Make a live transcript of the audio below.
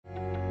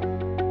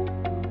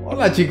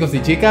Hola chicos y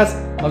chicas,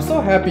 I'm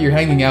so happy you're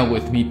hanging out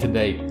with me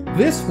today.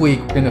 This week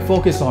we're going to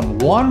focus on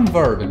one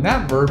verb, and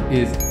that verb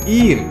is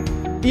ir.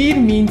 Ir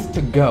means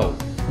to go.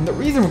 And the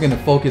reason we're going to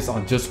focus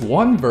on just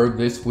one verb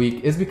this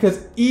week is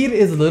because ir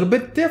is a little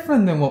bit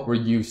different than what we're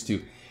used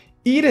to.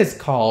 Ir is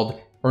called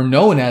or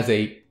known as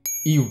a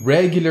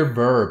irregular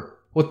verb.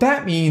 What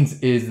that means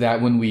is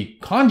that when we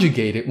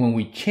conjugate it, when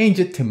we change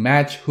it to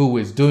match who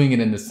is doing it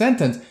in the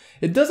sentence,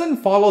 it doesn't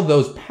follow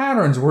those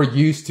patterns we're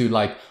used to,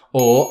 like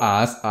o,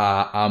 as,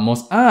 a,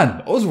 amos,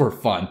 an. Those were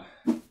fun.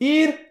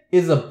 Ir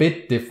is a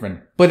bit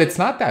different, but it's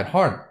not that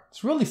hard.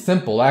 It's really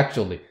simple,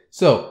 actually.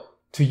 So,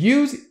 to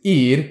use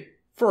ir,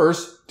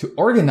 first, to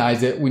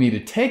organize it, we need to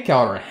take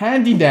out our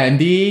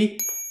handy-dandy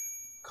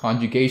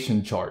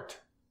conjugation chart.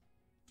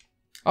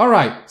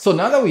 Alright, so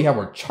now that we have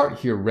our chart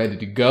here ready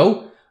to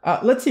go,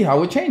 let's see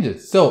how it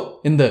changes. So,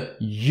 in the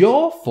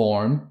yo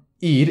form,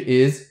 ir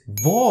is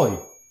voy.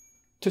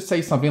 To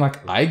say something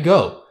like, I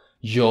go.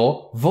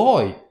 Yo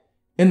voy.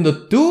 In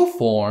the tú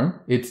form,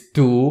 it's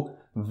tú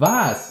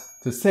vas.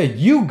 To say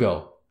you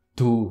go.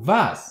 Tú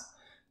vas.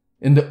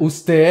 In the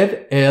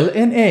usted, él,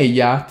 and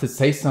ella, to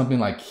say something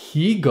like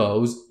he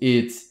goes,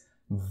 it's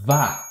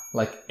va.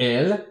 Like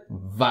él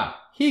va.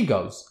 He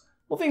goes.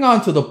 Moving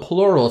on to the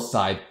plural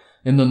side.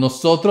 In the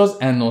nosotros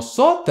and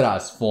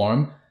nosotras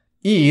form,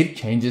 ir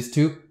changes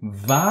to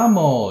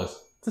vamos.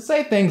 To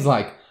say things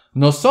like,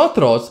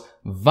 nosotros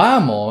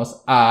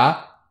vamos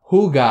a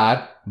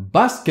jugar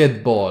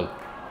basketball.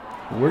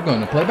 We're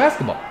going to play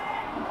basketball.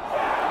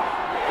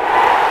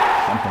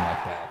 Something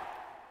like that.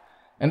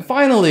 And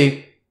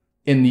finally,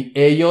 in the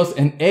ellos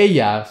and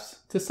ellas,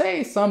 to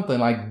say something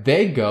like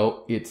they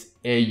go, it's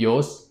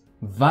ellos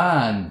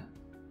van.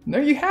 And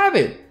there you have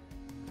it.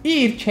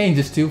 Ir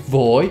changes to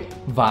voy,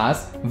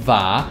 vas,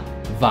 va,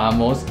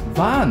 vamos,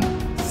 van.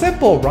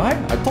 Simple, right?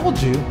 I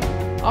told you.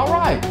 All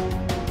right.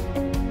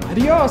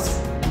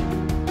 Adios.